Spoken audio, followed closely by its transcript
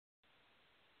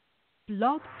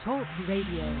Blog Talk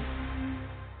Radio.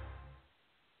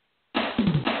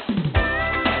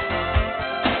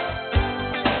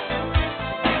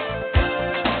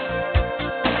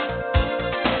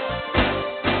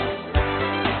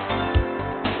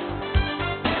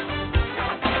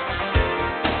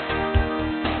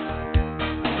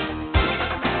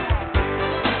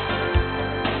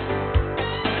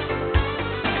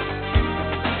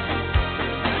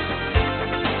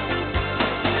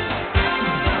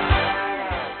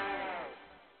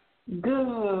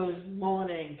 Good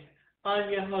morning. I'm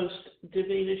your host,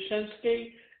 Davina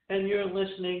Shinsky, and you're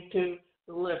listening to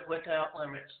Live Without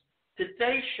Limits.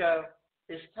 Today's show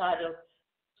is titled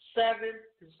 7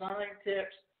 Design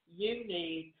Tips You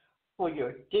Need for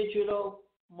Your Digital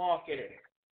Marketing.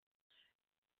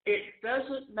 It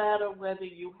doesn't matter whether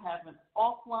you have an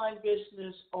offline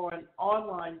business or an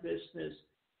online business,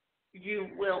 you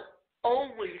will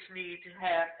always need to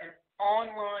have an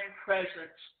online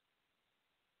presence,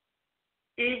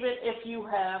 even if you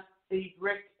have a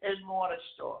brick and mortar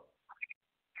store.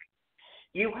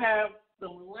 You have the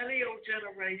millennial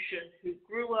generation who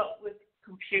grew up with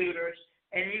computers,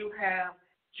 and you have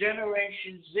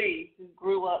Generation Z who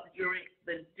grew up during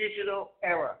the digital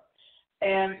era.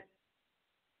 And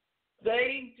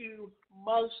they do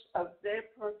most of their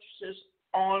purchases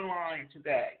online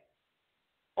today,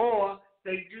 or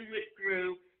they do it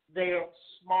through their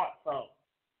smartphone.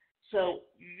 So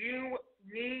you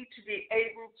need to be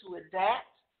able to adapt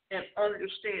and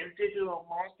understand digital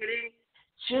marketing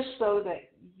just so that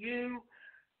you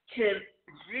can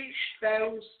reach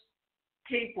those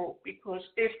people, because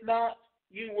if not,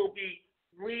 you will be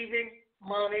leaving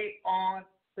money on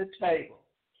the table.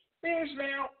 There's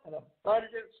now an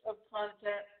abundance of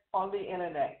content on the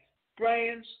internet.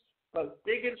 Brands, both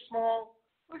big and small,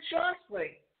 are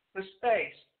jostling for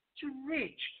space to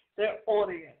reach their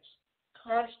audience,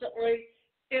 constantly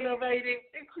innovating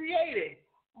and creating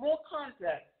more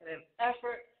content in an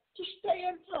effort to stay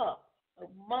on top of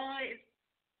mind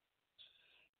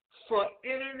for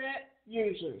internet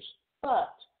users.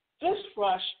 But this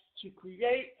rush to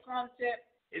create content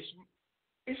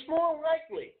is more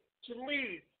likely to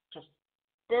lead to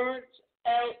burnt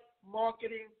out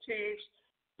marketing teams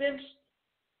than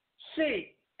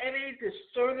see any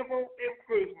discernible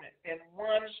improvement in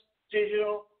one's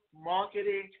digital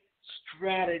marketing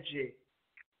strategy.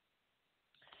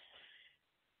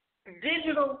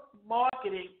 Digital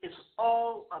marketing is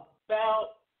all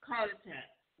about content,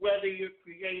 whether you're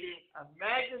creating a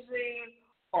magazine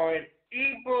or an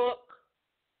ebook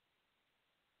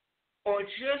or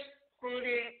just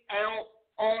putting out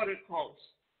articles.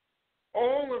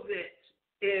 All of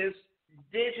it is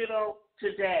digital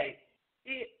today.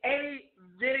 Any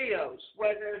videos,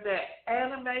 whether they're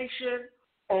animation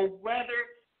or whether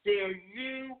they're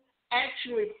you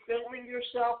actually filming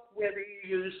yourself, whether you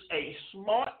use a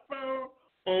smartphone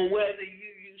or whether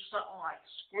you use something like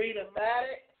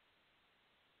Screen-O-Matic,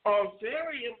 are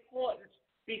very important,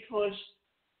 because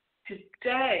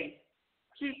today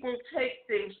people take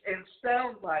things in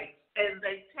sound bites, and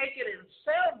they take it in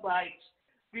sound bites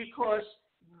because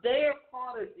they're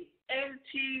part of the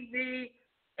MTV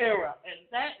era, and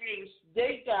that means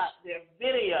they got their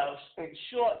videos in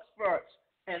short spurts,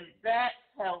 and that's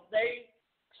how they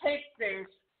take things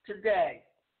today.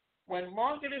 When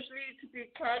marketers need to be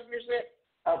cognizant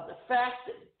of the fact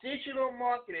that digital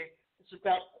marketing is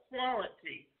about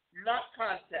quality, not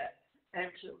content,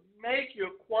 and to make your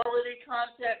quality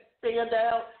content stand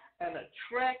out and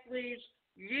attract leads,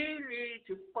 you need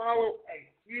to follow a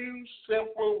few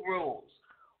simple rules.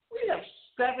 We have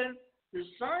 7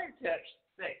 design tips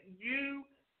that you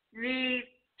need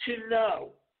to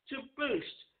know to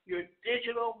boost your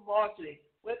digital marketing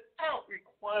without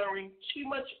requiring too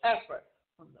much effort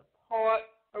on the part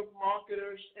of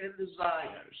marketers and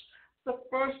designers. The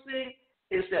first thing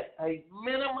is that a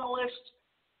minimalist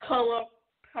color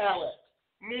palette,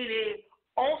 meaning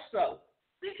also,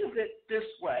 think of it this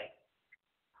way.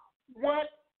 What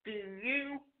do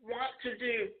you want to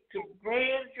do to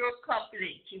brand your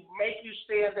company to make you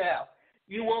stand out?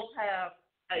 You will have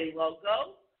a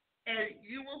logo, and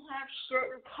you will have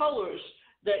certain colors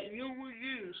that you will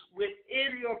use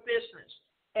within your business.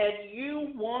 And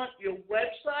you want your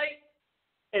website,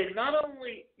 and not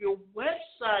only your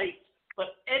website,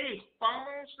 but any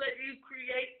funnels that you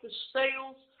create for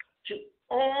sales, to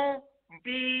all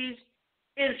be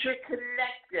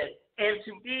interconnected and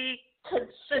to be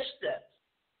consistent.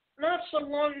 Not so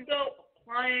long ago,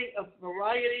 applying a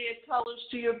variety of colors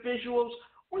to your visuals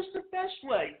was the best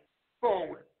way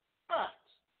forward. But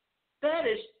that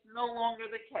is no longer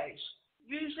the case.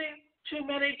 Using too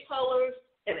many colors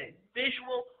in a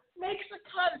visual makes the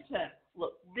content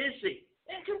busy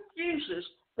and confuses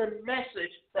the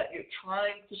message that you're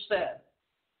trying to send.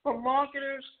 For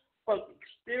marketers, both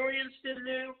experienced and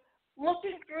new,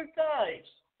 looking through guides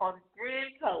on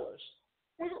brand colors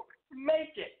will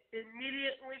make it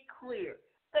immediately clear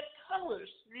that colors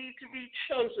need to be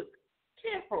chosen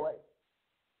carefully.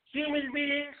 Human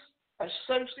beings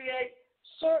associate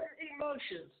certain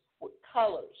emotions with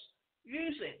colors.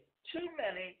 Using too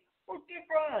many will give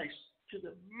rise to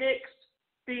the mixed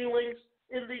feelings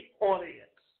in the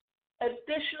audience.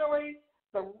 Additionally,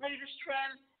 the latest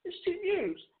trend is to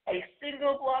use a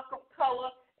single block of color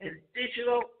in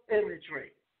digital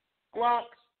imagery.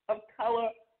 Blocks of color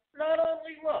not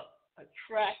only look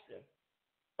attractive,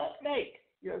 but make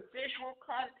your visual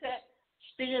content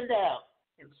stand out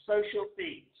in social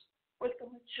feeds, with the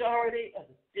majority of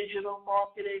the digital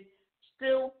marketing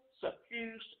still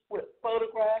suffused with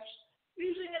photographs.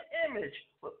 Using an image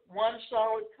with one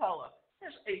solid color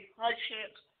has a high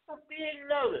chance of being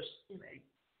noticed in a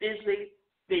busy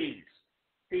feed.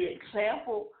 The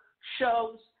example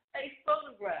shows a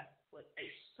photograph with a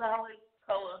solid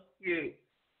color hue.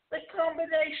 The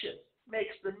combination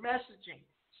makes the messaging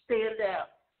stand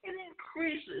out and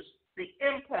increases the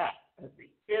impact of the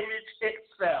image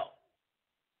itself.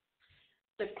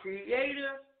 The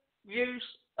creative use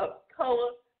of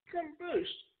color can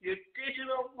boost your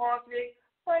digital marketing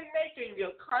by making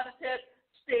your content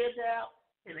stand out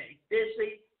in a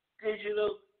busy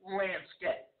digital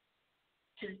landscape.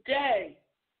 Today,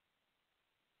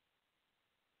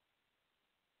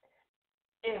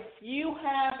 if you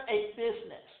have a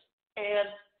business and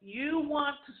you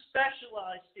want to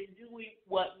specialize in doing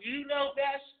what you know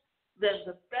best, then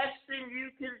the best thing you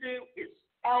can do is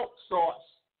outsource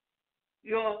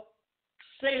your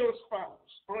sales funnels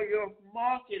or your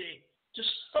marketing to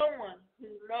someone who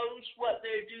knows what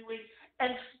they're doing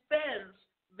and spends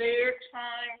their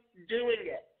time doing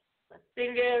it. The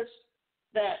thing is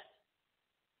that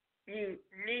you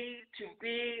need to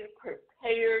be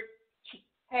prepared to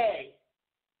pay.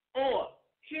 Or,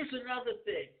 here's another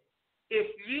thing. If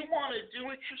you want to do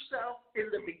it yourself in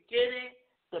the beginning,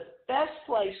 the best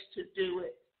place to do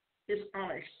it is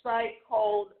on a site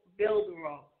called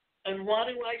Builderall. And why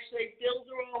do I say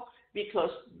Builderall? Because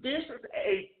this is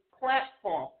a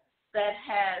platform that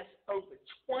has over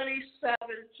 27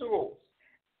 tools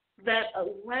that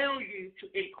allow you to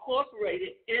incorporate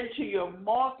it into your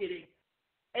marketing.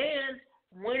 And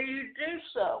when you do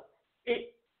so,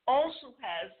 it also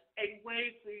has a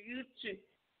way for you to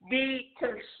be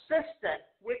consistent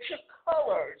with your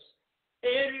colors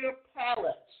and your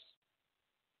palettes.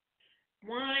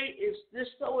 Why is this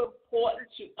so important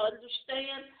to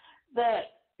understand?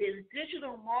 That in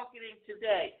digital marketing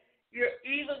today, you're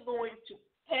either going to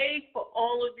pay for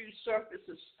all of these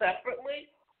services separately,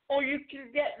 or you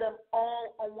can get them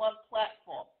all on one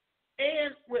platform.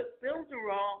 And with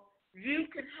Builderall, you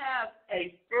can have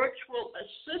a virtual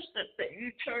assistant that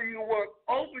you turn your work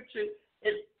over to,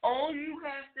 and all you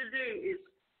have to do is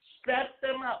set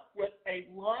them up with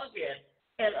a login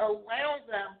and allow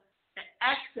them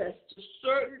access to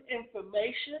certain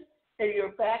information in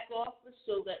your back office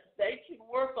so that they can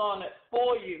work on it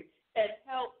for you and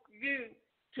help you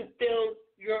to build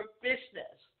your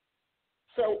business.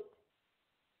 So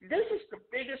this is the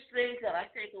biggest thing that I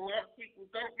think a lot of people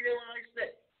don't realize,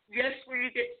 that yes, when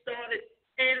you get started,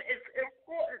 and it's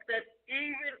important that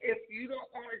even if you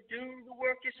don't want to do the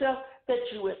work yourself, that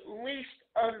you at least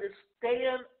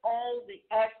understand all the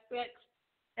aspects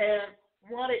and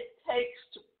what it takes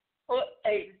to put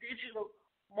a digital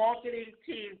marketing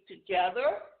team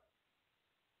together,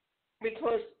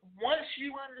 because once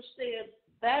you understand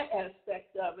that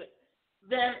aspect of it,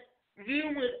 then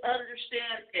you would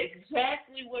understand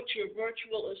exactly what your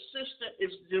virtual assistant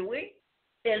is doing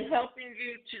in helping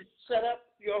you to set up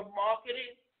your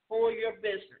marketing for your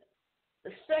business.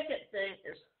 The second thing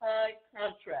is high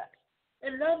contrast.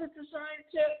 Another design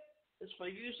tip is for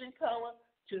using color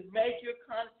to make your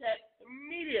content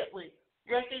immediately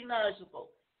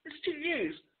recognizable is to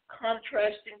use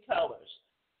contrasting colors.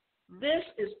 This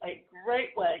is a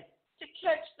great way to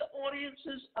catch the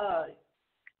audience's eye,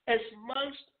 as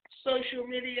most social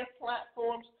media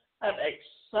platforms have a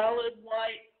solid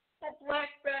white or black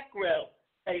background.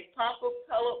 A pop of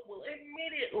color will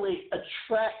immediately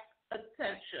attract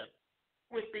attention.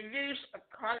 With the use of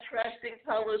contrasting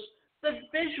colors, the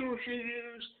visuals you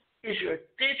use is your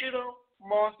digital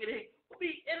marketing will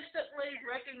be instantly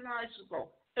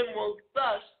recognizable and will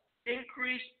thus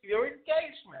increase your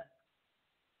engagement.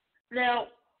 Now,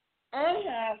 I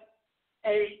have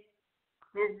a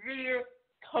career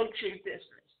coaching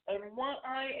business, and what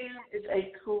I am is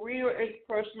a career and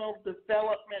personal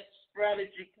development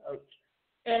strategy coach.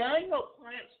 And I help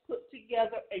clients put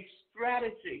together a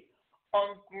strategy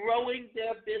on growing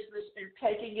their business and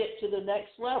taking it to the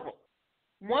next level.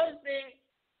 One thing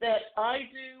that I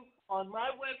do on my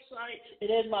website and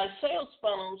in my sales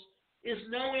funnels is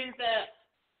knowing that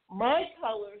my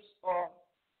colors are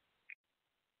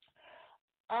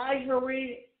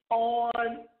ivory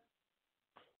on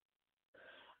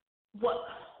what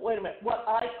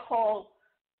I call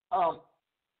I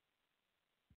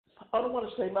don't want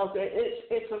to say mocha.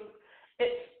 It's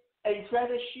a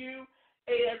reddish hue,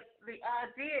 and the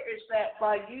idea is that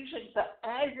by using the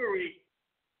ivory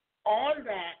on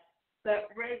the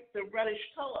reddish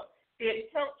color, it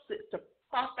helps it to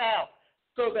pop out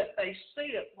so that they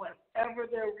see it whenever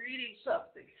they're reading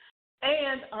something.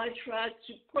 And I try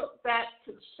to put that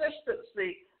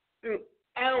consistency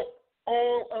throughout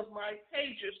all of my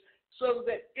pages so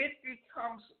that it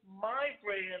becomes my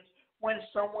brand when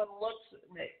someone looks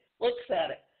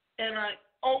at it. And I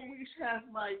always have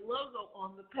my logo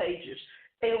on the pages.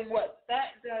 And what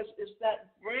that does is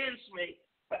that brands me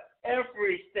for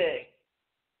everything.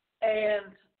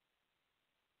 And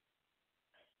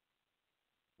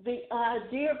the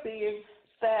idea being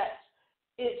that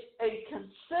it's a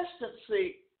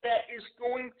consistency that is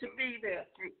going to be there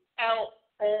throughout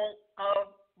all of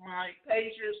my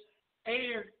pages,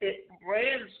 and it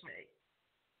brands me.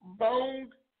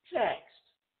 Bold text.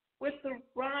 With the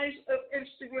rise of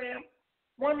Instagram,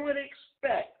 one would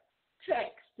expect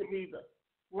text to be the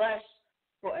less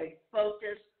for a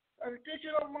focus on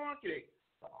digital marketing.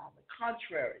 But on the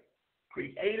contrary,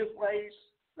 creative ways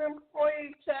of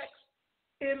employing text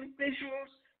and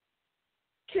visuals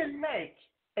can make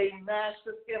a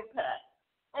massive impact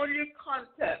on your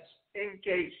content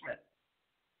engagement.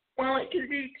 While it can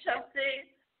be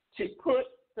tempting to put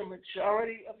the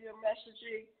majority of your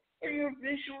messaging in your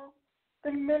visual,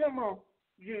 the minimal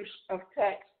use of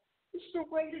text is the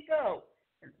way to go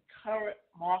in the current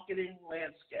marketing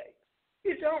landscape.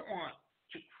 You don't want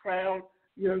to crowd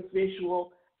your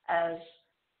visual as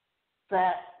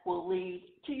that will lead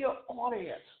to your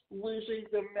audience losing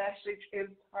the message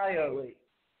entirely.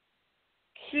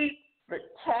 Keep the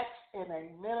text in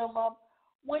a minimum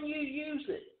when you use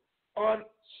it on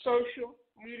social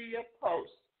media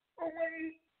posts or when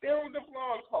you build a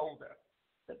blog holder.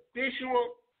 The visual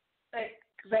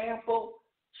example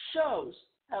shows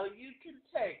how you can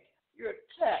take your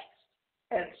text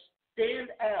and stand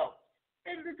out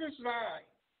in the design.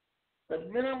 The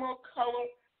minimal color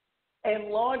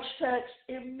and large text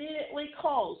immediately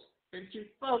calls into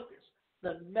focus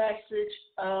the message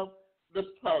of the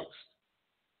post.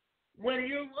 When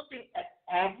you're looking at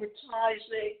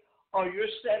advertising or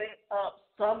you're setting up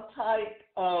some type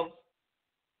of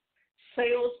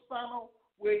sales funnel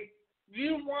where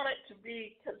you want it to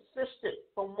be consistent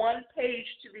from one page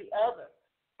to the other,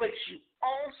 but you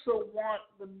also want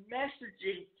the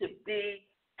messaging to be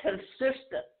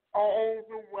consistent all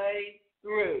the way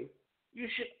through. You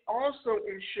should also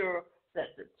ensure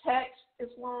that the text is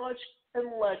large and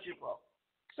legible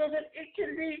so that it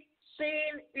can be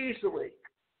seen easily.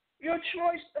 Your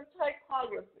choice of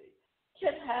typography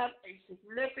can have a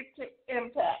significant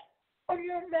impact on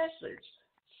your message,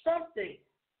 something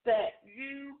that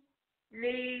you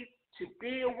need to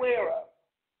be aware of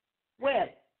when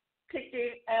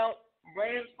picking out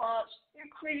brand fonts and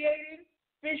creating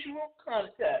visual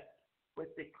content.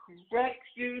 With the correct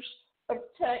use of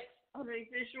text on a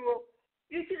visual,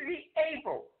 you can be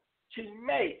able to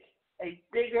make a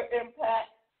bigger impact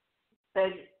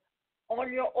than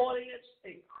on your audience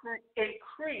and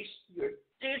increase your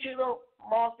digital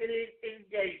marketing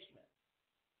engagement.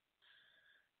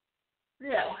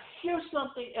 Now, here's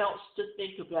something else to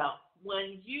think about.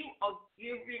 When you are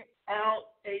giving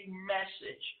out a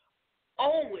message,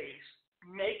 always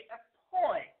make a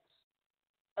point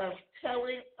of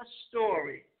telling a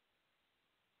story.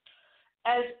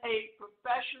 As a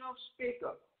professional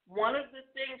speaker, one of the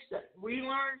things that we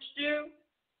learn to do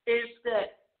is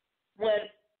that when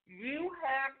you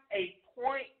have a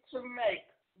point to make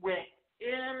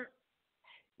within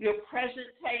your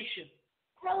presentation,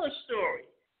 tell a story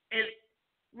and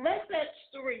let that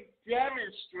story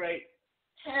demonstrate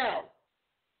how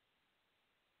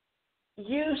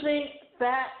using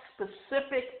that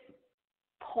specific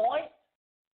point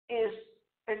is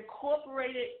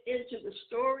incorporated into the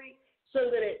story so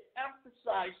that it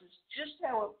emphasizes just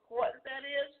how important that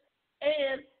is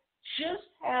and just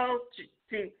how to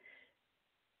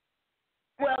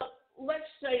well, let's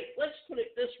put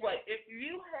it this way. If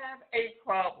you have a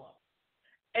problem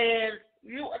and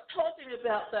you are talking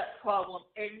about that problem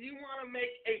and you want to make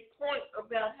a point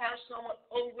about how someone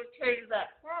overcame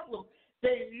that problem,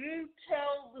 then you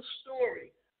tell the story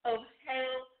of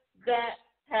how that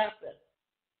happen.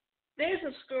 There's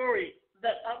a story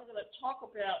that I'm going to talk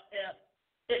about, and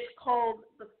it's called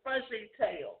The Fuzzy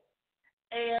Tale.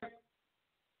 And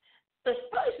the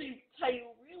Fuzzy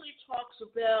Tale really talks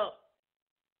about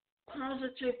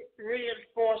positive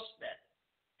reinforcement.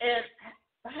 And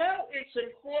how it's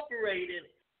incorporated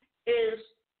is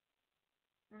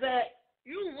that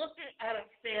you're looking at a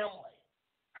family,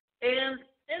 and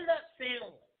in that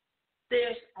family,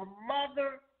 there's a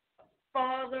mother, a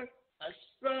father, a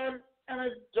son, and a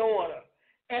daughter.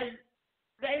 And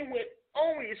they would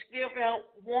always give out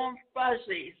warm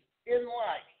fuzzies in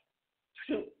life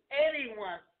to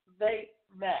anyone they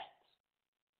met.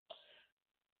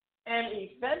 And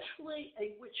eventually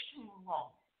a witch came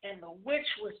along, and the witch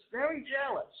was very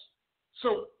jealous.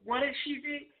 So what did she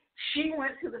do? She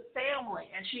went to the family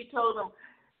and she told them,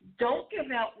 don't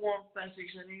give out warm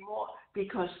fuzzies anymore,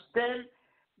 because then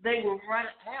they will run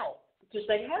out. Because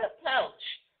they had a pouch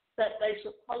that they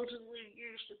supposedly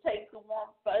used to take the warm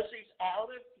fuzzies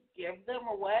out of to give them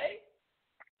away.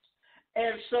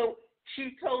 And so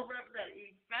she told them that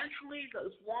eventually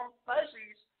those warm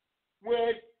fuzzies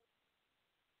would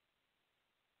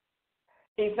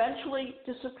eventually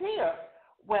disappear.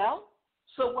 Well,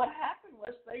 so what happened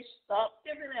was they stopped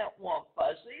giving out warm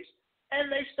fuzzies,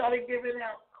 and they started giving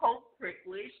out cold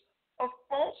pricklies or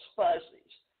false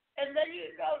fuzzies. And then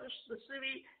you notice the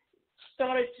city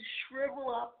started to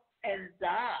shrivel up and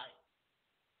die.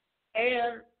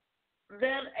 And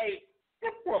then a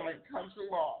hip woman comes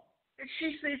along, and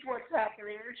she sees what's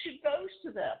happening, and she goes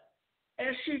to them,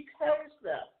 and she tells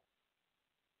them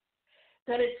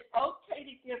that it's okay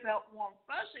to give out warm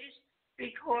fuzzies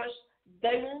because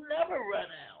they will never run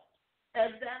out.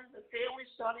 And then the family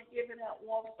started giving out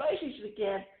warm fuzzies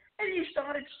again, and you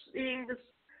started seeing the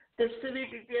city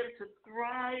begin to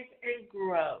thrive and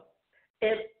grow.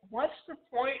 And what's the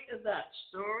point of that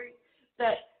story?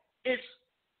 That it's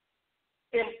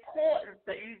important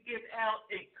that you give out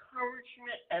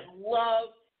encouragement and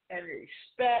love and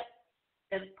respect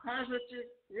and positive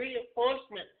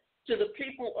reinforcement to the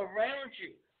people around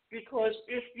you. Because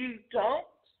if you don't,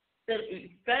 then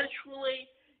eventually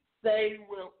they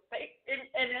will,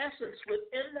 in essence,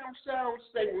 within themselves,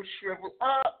 they will shrivel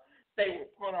up, they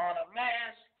will put on a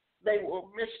mask, they will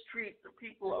mistreat the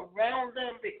people around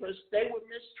them because they were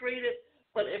mistreated.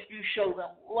 But if you show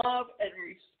them love and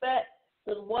respect,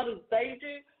 then what do?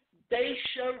 They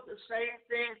show the same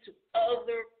thing to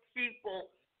other people.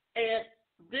 And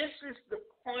this is the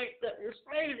point that was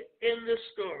made in this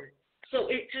story. So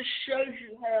it just shows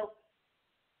you how,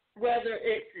 whether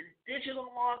it's in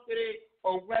digital marketing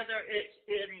or whether it's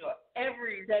in your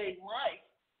everyday life,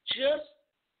 just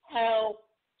how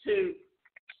to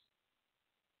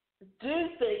do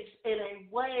things in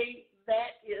a way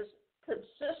that is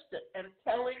consistent. And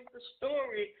telling the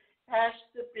story has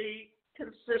to be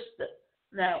consistent.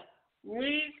 Now,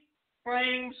 leave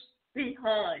frames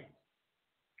behind.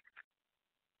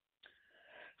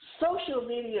 Social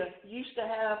media used to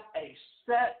have a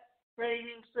set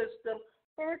framing system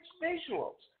for its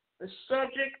visuals. The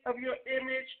subject of your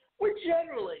image would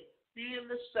generally be in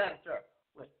the center,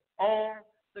 with all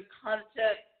the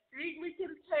content neatly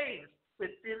contained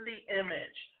within the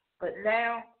image. But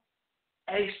now,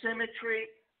 asymmetry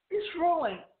is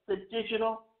ruling the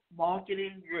digital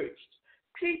marketing roost.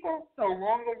 People no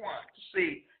longer want to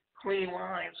see clean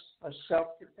lines or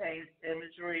self-contained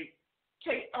imagery.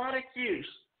 Chaotic use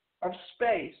of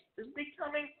space is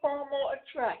becoming far more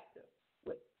attractive,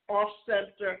 with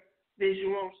off-center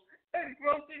visuals and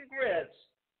broken grids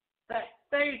that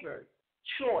favor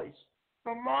choice.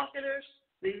 For marketers,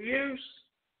 the use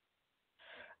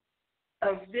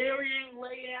of varying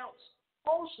layouts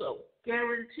also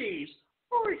guarantees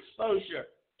more exposure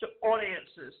to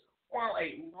audiences, while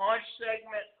a large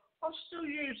segment are still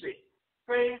using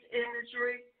framed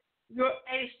imagery. Your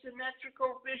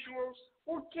asymmetrical visuals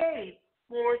will gain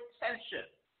more attention.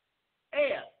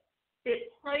 And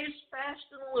it plays fast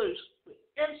and loose with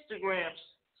Instagram's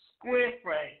square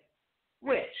frame,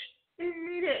 which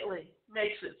immediately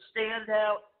makes it stand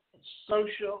out in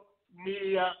social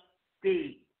media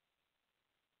feed.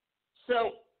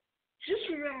 So just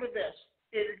remember this.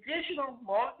 In digital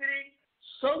marketing,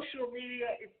 social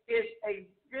media is a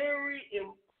very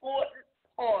important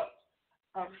part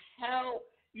of how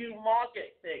you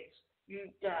market things.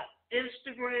 You've got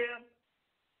Instagram,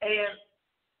 and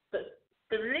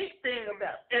the neat thing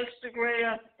about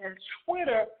Instagram and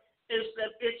Twitter is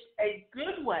that it's a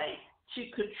good way to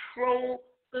control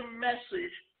the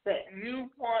message that you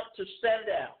want to send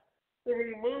out. The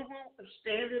removal of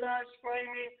standardized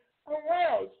framing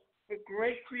allows for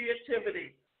great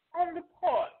creativity on the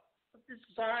part of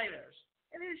designers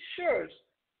and ensures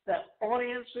that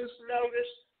audiences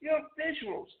notice your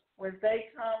visuals when they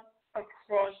come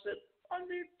across it on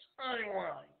their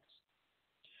timelines.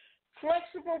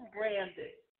 Flexible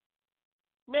branding.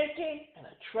 Making an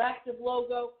attractive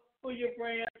logo for your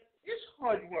brand is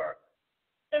hard work.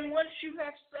 And once you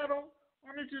have settled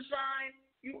on a design,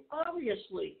 you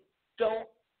obviously don't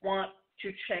want to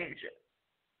change it.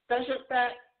 Doesn't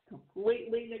that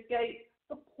completely negate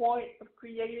the point of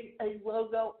creating a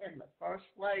logo in the first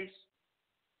place?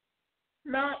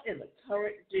 Not in the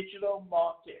current digital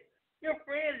market. Your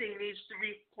branding needs to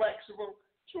be flexible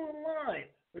to align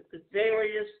with the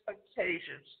various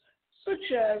occasions,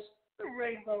 such as the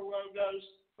rainbow logos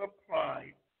for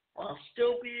Pride, while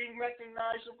still being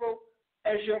recognizable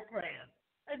as your brand.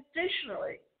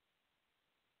 Additionally,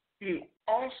 you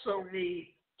also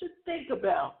need to think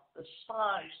about the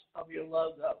size of your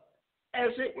logo, as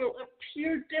it will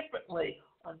appear differently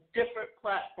on different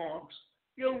platforms.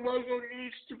 Your logo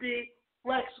needs to be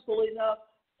flexible enough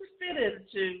to fit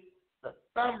into the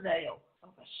thumbnail of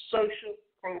a social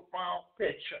profile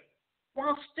picture,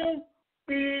 while still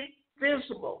being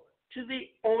visible to the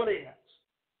audience.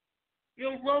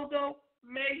 Your logo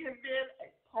may have been a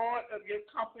part of your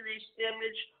company's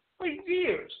image for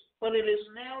years, but it is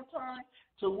now time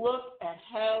to look at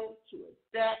how to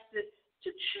adapt it to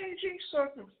changing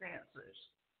circumstances.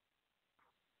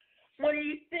 When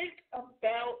you think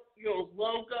about your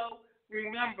logo,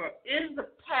 remember, in the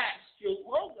past, your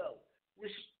logo was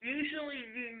usually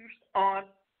used on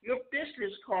your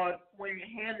business card when you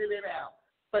handed it out.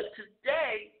 But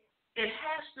today, it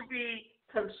has to be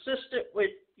consistent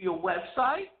with your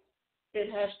website.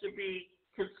 It has to be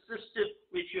consistent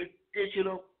with your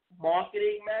digital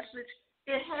marketing message.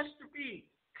 It has to be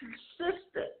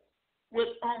consistent with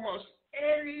almost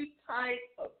any type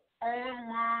of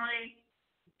online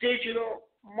digital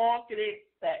marketing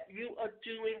that you are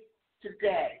doing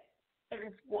today.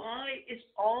 And why is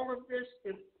all of this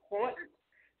important?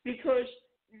 Because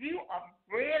you are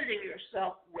branding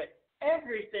yourself with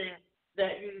everything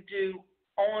that you do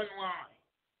online.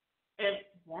 And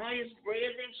why is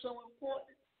branding so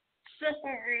important?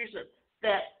 Simple reason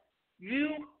that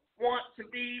you want to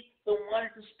be the one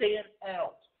to stand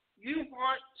out. You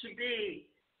want to be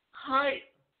high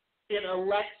in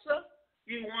Alexa.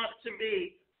 You want to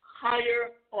be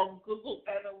higher on Google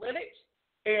Analytics.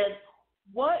 And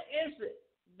what is it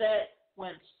that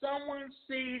when someone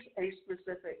sees a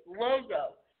specific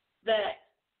logo, that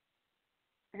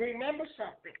remember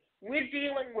something, we're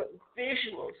dealing with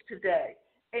visuals today.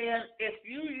 And if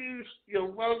you use your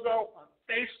logo on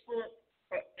Facebook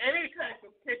or any type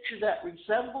of picture that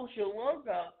resembles your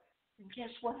logo, guess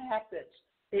what happens?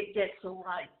 It gets a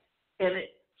like, and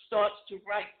it starts to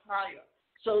rank higher,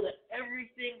 so that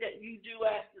everything that you do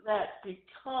after that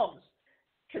becomes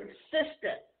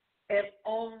consistent and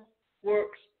all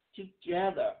works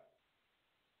together.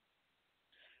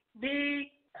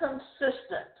 Be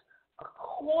consistent.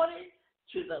 According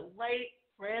to the late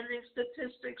branding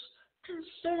statistics,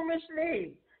 consumers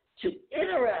need to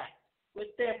interact with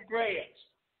their brands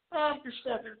 5 to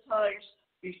 7 times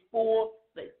before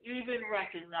they even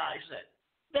recognize it.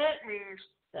 That means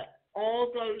that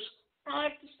all those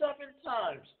 5 to 7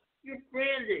 times, your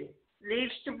branding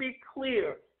needs to be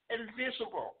clear and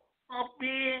visible while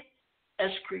being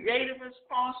as creative as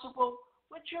possible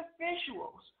with your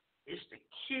visuals is the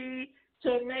key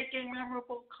to making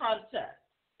memorable content.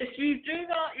 If you do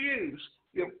not use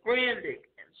your branding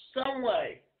in some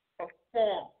way or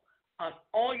form on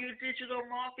all your digital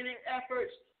marketing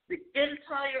efforts, the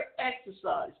entire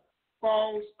exercise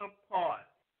falls apart.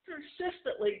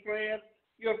 Consistently brand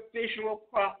your visual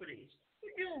properties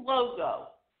with your logo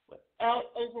without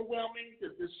overwhelming the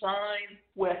design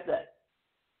with it.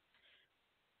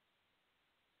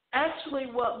 Actually,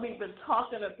 what we've been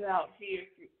talking about here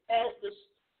throughout this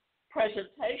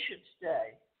presentation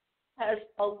today has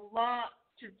a lot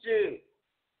to do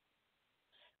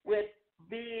with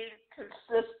being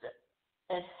consistent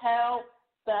and how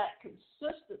that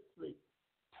consistency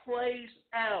plays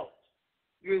out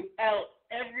throughout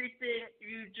everything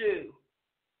you do,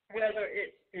 whether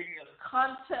it's in your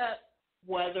content,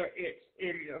 whether it's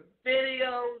in your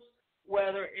videos,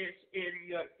 whether it's in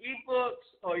your ebooks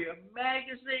or your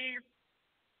magazines.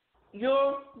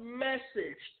 Your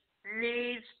message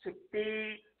needs to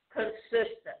be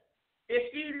consistent.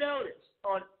 If you notice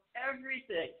on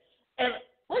everything, and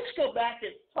let's go back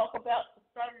and talk about the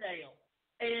thumbnail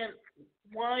and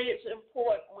why it's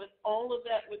important with all of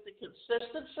that, with the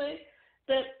consistency,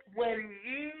 that when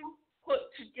you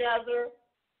put together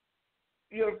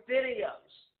your videos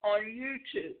on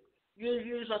YouTube, you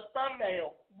use a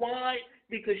thumbnail. Why?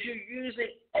 Because you're using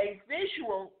a visual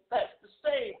visual that's the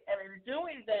same. And in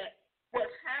doing that,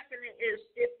 what's happening is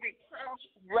it becomes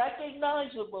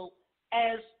recognizable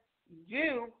as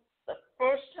you the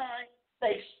first time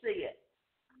they see it.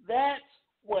 That's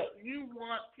what you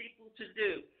want people to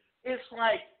do. It's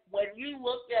like when you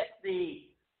look at the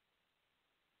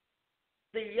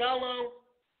yellow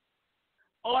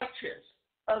arches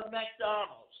of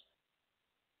McDonald's.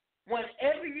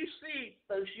 Whenever you see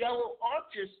those yellow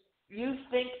arches, you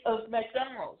think of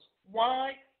McDonald's.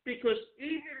 Why? Because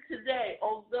even today,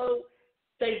 although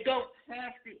they don't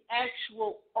have the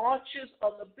actual arches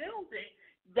on the building,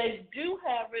 they do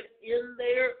have it in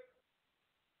their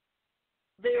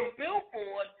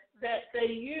billboard that they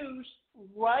use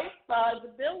right by the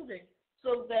building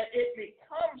so that it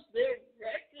becomes their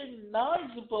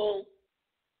recognizable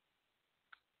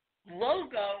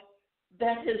logo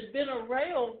that has been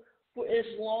around for as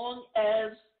long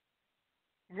as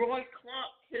Roy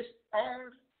Clark has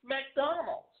owned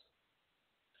McDonald's.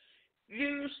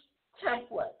 Use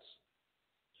templates.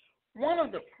 One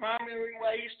of the primary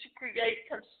ways to create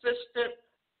consistent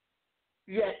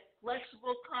yet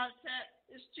flexible content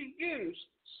is to use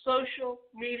social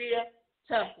media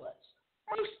templates.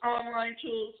 Most online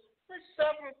tools have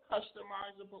several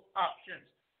customizable options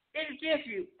and give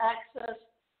you access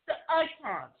to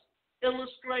icons,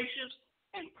 illustrations,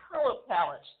 and color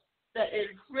palettes that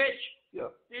enrich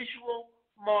your visual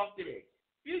marketing.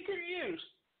 You can use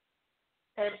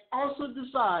and also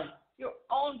design your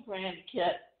own brand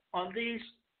kit on these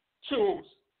tools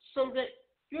so that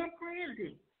your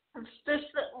branding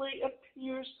consistently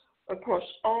appears across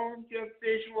all your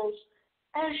visuals,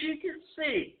 as you can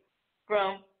see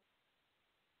from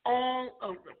all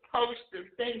of the posts and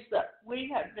things that we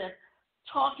have been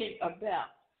talking about.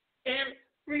 And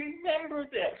remember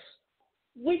this,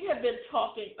 we have been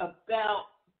talking about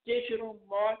digital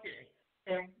marketing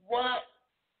and what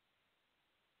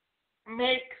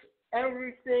makes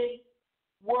everything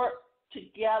work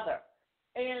together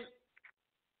and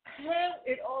how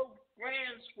it all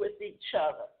brands with each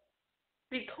other.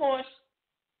 Because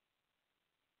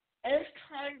as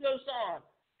time goes on,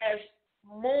 as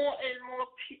more and more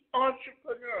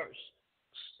entrepreneurs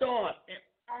start an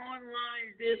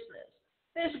online business,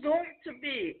 there's going to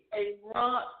be a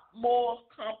lot more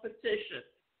competition.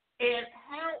 And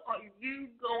how are you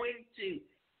going to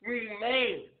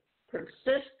remain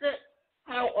consistent?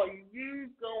 How are you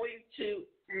going to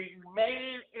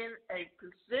remain in a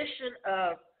position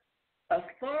of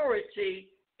authority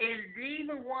and be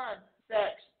the one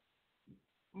that's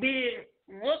being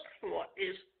looked for?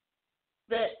 Is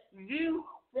that you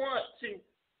want to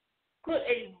put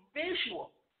a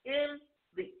visual in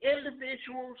the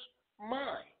individual's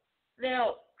mind.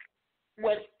 Now,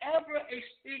 whenever a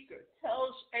speaker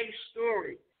tells a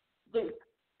story, the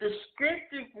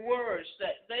descriptive words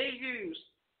that they use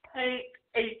paint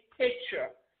a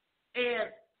picture.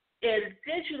 And in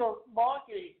digital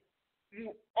marketing,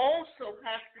 you also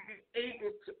have to be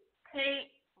able to paint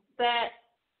that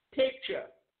picture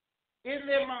in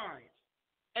their mind.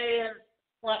 And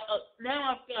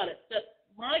now I've got it, that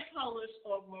my colors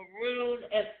are maroon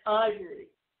and ivory.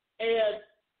 And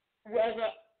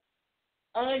whether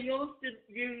I often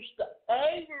use the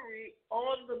ivory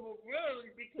on the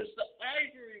maroon because the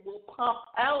ivory will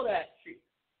pop out at you.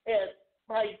 And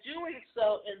by doing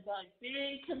so and by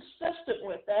being consistent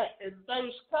with that in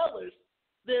those colors,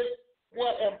 then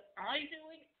what am I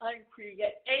doing? I'm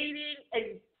creating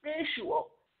a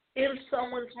visual in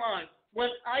someone's mind.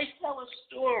 When I tell a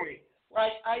story,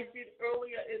 like I did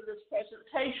earlier in this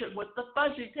presentation with the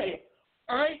fuzzy tail,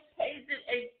 I painted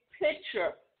a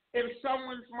picture in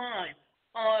someone's mind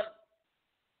by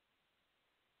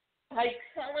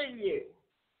telling you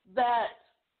that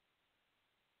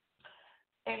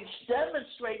and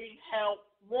demonstrating how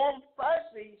warm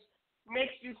fuzzies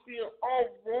makes you feel all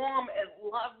warm and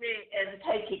loving and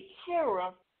taken care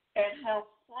of, and how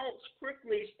false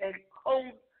pricklies and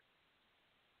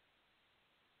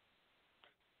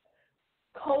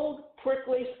cold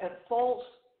pricklies and false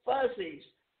fuzzies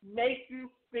make you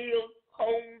feel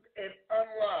cold and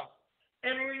unloved.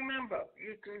 And remember,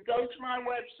 you can go to my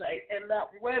website, and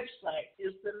that website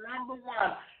is the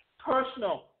 #1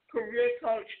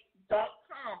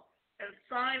 personalcareercoach.com, and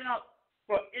sign up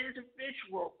for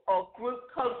individual or group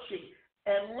coaching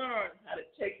and learn how to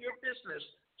take your business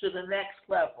to the next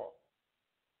level.